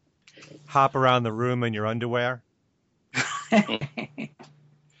 Hop around the room in your underwear.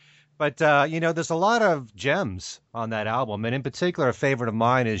 But, you know, there's a lot of gems on that album. And in particular, a favorite of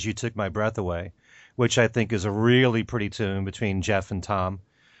mine is You Took My Breath Away, which I think is a really pretty tune between Jeff and Tom.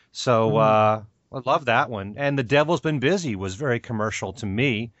 So I love that one. And The Devil's Been Busy was very commercial to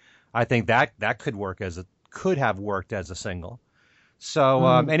me. I think that could have worked as a single. So,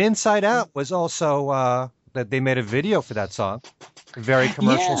 and Inside Out was also, that they made a video for that song. A very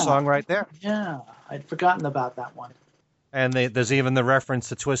commercial song right there. Yeah, I'd forgotten about that one. And there's even the reference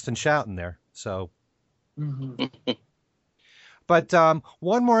to Twist and Shout in there. So, But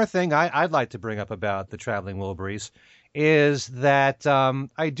one more thing I'd like to bring up about the Traveling Wilburys is that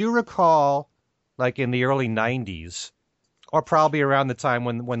I do recall, like in the early 90s, or probably around the time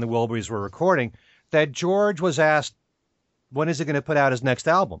when the Wilburys were recording, that George was asked, when is he going to put out his next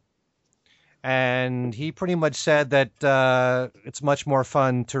album? And he pretty much said that it's much more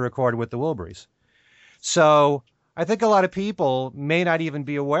fun to record with the Wilburys. So I think a lot of people may not even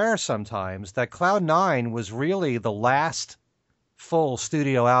be aware sometimes that Cloud Nine was really the last full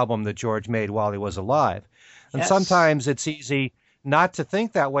studio album that George made while he was alive. And sometimes it's easy not to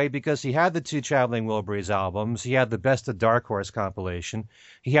think that way because he had the two Traveling Wilburys albums. He had the Best of Dark Horse compilation.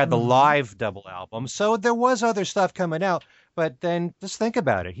 He had the live double album. So there was other stuff coming out. But then just think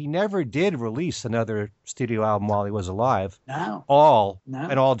about it. He never did release another studio album while he was alive. No. All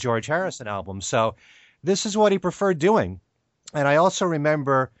George Harrison albums. So this is what he preferred doing. And I also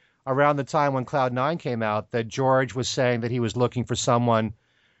remember around the time when Cloud Nine came out that George was saying that he was looking for someone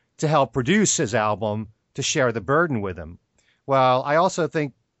to help produce his album to share the burden with him. Well, I also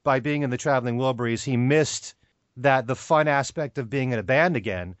think by being in the Traveling Wilburys, he missed the fun aspect of being in a band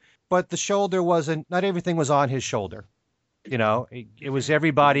again. But the shoulder not everything was on his shoulder. It was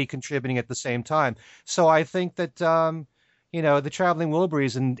everybody contributing at the same time. So I think that, the Traveling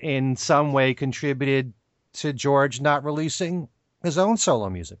Wilburys in some way contributed to George not releasing his own solo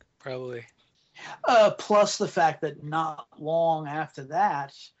music. Probably. Plus the fact that not long after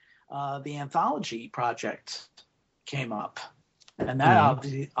that, the anthology project came up, and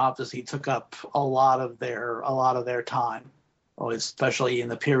that obviously took up a lot of their time, especially in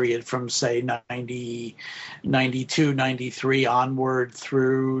the period from say 90, 92, 93 onward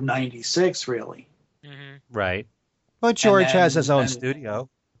through 96, really. Mm-hmm. Right. But George has his own studio.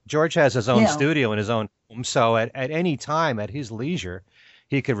 George has his own studio in his own home, so at any time at his leisure,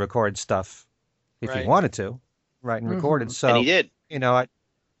 he could record stuff if he wanted to, and record it. So, and he did.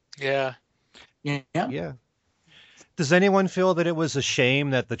 Yeah. Does anyone feel that it was a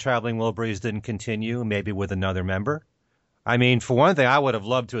shame that the Traveling Wilburys didn't continue, maybe with another member? I mean, for one thing, I would have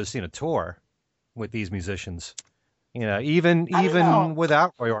loved to have seen a tour with these musicians. Even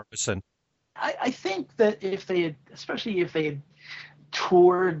without Roy Orbison. I think that especially if they had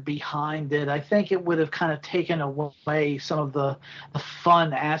toured behind it, I think it would have kind of taken away some of the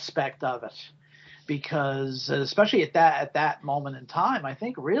fun aspect of it, because especially at that moment in time, I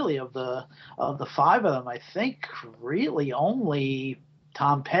think really of the five of them, I think really only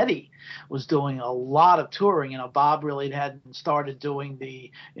Tom Petty was doing a lot of touring. Bob really hadn't started doing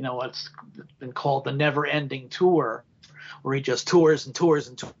the what's been called the never ending tour, where he just tours and tours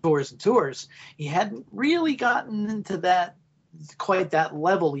and tours and tours. He hadn't really gotten into quite that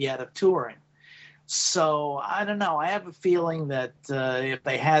level yet of touring. So I don't know. I have a feeling that if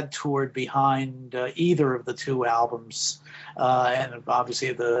they had toured behind either of the two albums, and obviously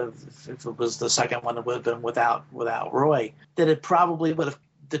if it was the second one, it would have been without Roy, that it probably would have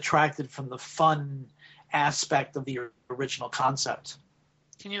detracted from the fun aspect of the original concept.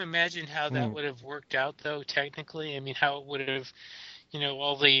 Can you imagine how that would have worked out, though? Technically, I mean, how it would have,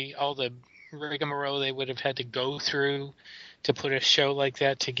 all the rigmarole they would have had to go through to put a show like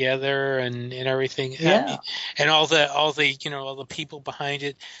that together and everything. Yeah. And all the people behind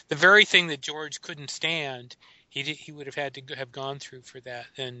it. The very thing that George couldn't stand, he would have had to have gone through for that.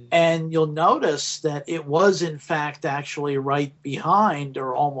 And you'll notice that it was in fact actually right behind,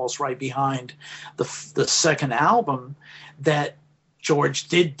 or almost right behind, the second album, that George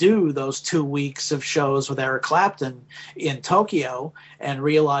did do those 2 weeks of shows with Eric Clapton in Tokyo and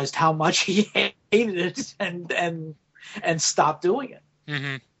realized how much he hated it and stopped doing it.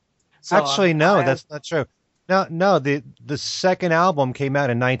 Mm-hmm. So, actually, no, that's not true. No, the second album came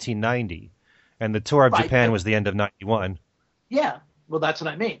out in 1990, and the tour of Japan was the end of 91. Yeah, well, that's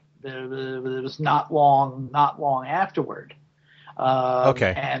what I mean. It was not long afterward.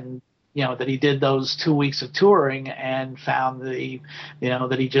 Okay. And that he did those 2 weeks of touring and found that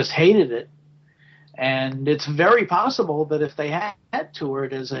he just hated it. And it's very possible that if they had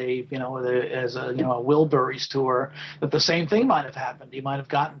toured as a Wilburys tour, that the same thing might have happened. He might have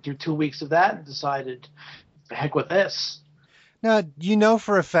gotten through 2 weeks of that and decided, the heck with this. Now, do you know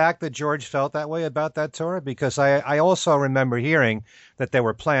for a fact that George felt that way about that tour? Because I also remember hearing that there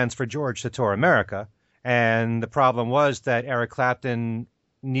were plans for George to tour America, and the problem was that Eric Clapton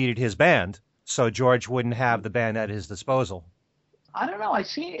needed his band, so George wouldn't have the band at his disposal. I don't know.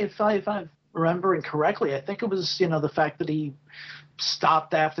 If I'm remembering correctly, I think it was the fact that he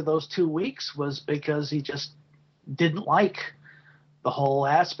stopped after those 2 weeks was because he just didn't like the whole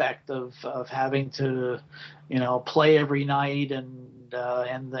aspect of having to play every night and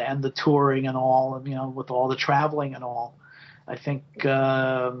the touring and all, and with all the traveling and all. I think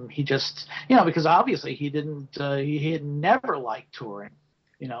he just because obviously he had never liked touring.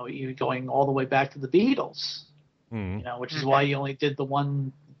 You're going all the way back to the Beatles, which is why he only did the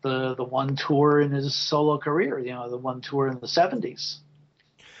one tour in his solo career, the one tour in the 70s.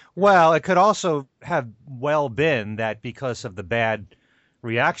 Well, it could also have been that because of the bad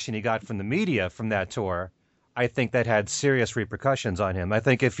reaction he got from the media from that tour, I think that had serious repercussions on him. I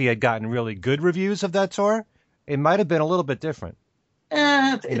think if he had gotten really good reviews of that tour, it might have been a little bit different.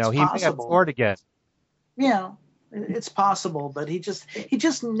 It's he possible. may have toured again. Yeah. It's possible, but he just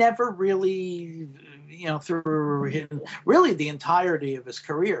never really, through really the entirety of his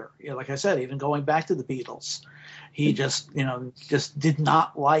career, like I said, even going back to the Beatles, he just did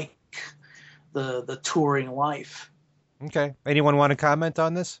not like the touring life. Okay. Anyone want to comment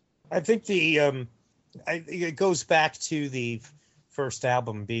on this? I think it goes back to the first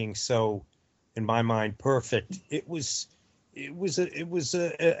album being so, in my mind, perfect. It was it was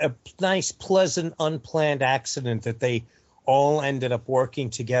a nice, pleasant, unplanned accident that they all ended up working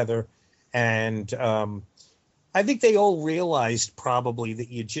together, and I think they all realized probably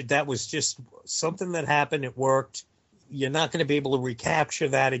that that was just something that happened. It worked. You're not going to be able to recapture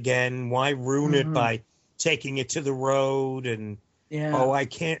that again. Why ruin it by taking it to the road? And I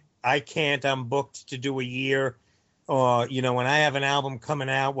can't. I'm booked to do a year. When I have an album coming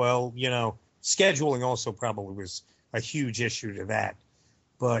out, well, scheduling also probably was a huge issue to that.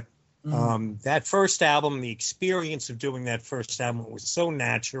 But that first album, the experience of doing that first album was so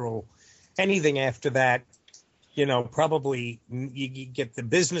natural. Anything after that, probably you get the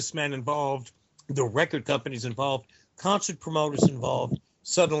businessmen involved, the record companies involved, concert promoters involved.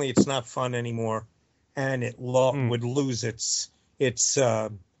 Suddenly it's not fun anymore, and it would lose its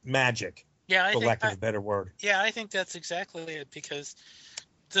magic, for lack of a better word. Yeah, I think that's exactly it, because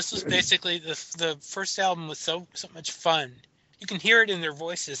this was basically the first album was so much fun. You can hear it in their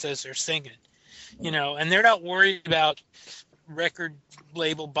voices as they're singing, and they're not worried about record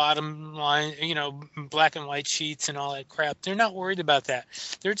label bottom line, black and white sheets and all that crap. They're not worried about that.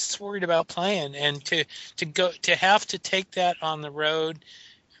 They're just worried about playing, and to have to take that on the road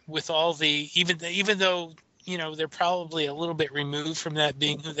with all the even though they're probably a little bit removed from that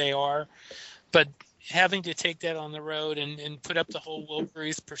being who they are, but having to take that on the road and put up the whole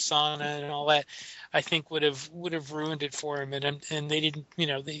Wilburys persona and all that, I think would have ruined it for him. And they didn't,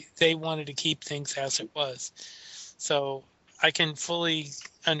 they wanted to keep things as it was. So I can fully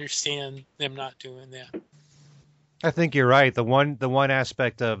understand them not doing that. I think you're right. The one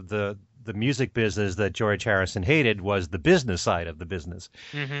aspect of the music business that George Harrison hated was the business side of the business.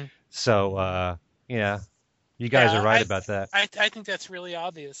 Mm-hmm. So, you guys are right about that. I think that's really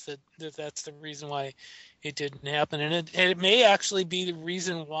obvious that's the reason why it didn't happen. And it may actually be the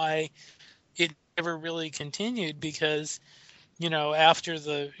reason why it never really continued, because, after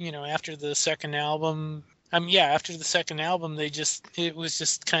the second album, after the second album, it was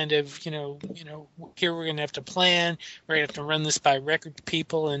just kind of, here we're going to have to plan, we're going to have to run this by record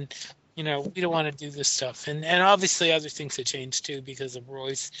people, and, we don't want to do this stuff. And obviously other things have changed too because of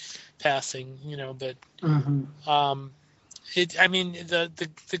Roy's passing, but the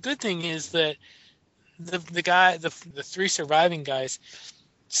good thing is that the three surviving guys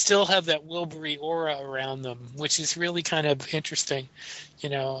still have that Wilbury aura around them, which is really kind of interesting,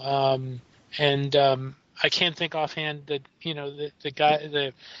 I can't think offhand that the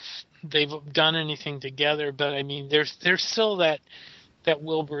guy they've done anything together, but I mean there's still that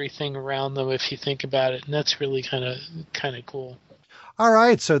Wilbury thing around them if you think about it, and that's really kind of cool. All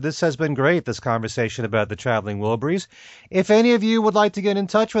right, so this has been great, this conversation about the Traveling Wilburys. If any of you would like to get in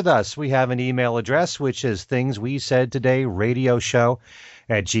touch with us, we have an email address, which is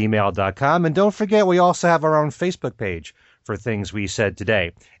thingswesaidtoday@gmail.com. And don't forget, we also have our own Facebook page for Things We Said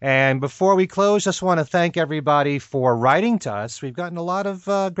Today. And before we close, just want to thank everybody for writing to us. We've gotten a lot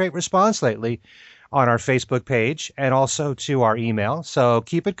of great response lately on our Facebook page and also to our email. So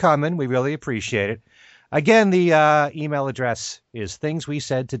keep it coming. We really appreciate it. Again, the email address is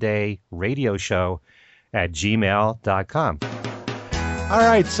thingswesaidtoday@gmail.com. All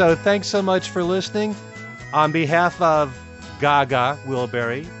right, so thanks so much for listening. On behalf of Gaga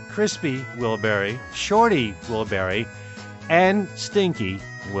Wilbury, Crispy Wilbury, Shorty Wilbury, and Stinky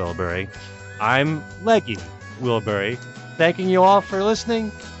Wilbury, I'm Leggy Wilbury, thanking you all for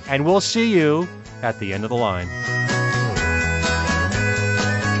listening, and we'll see you at the end of the line.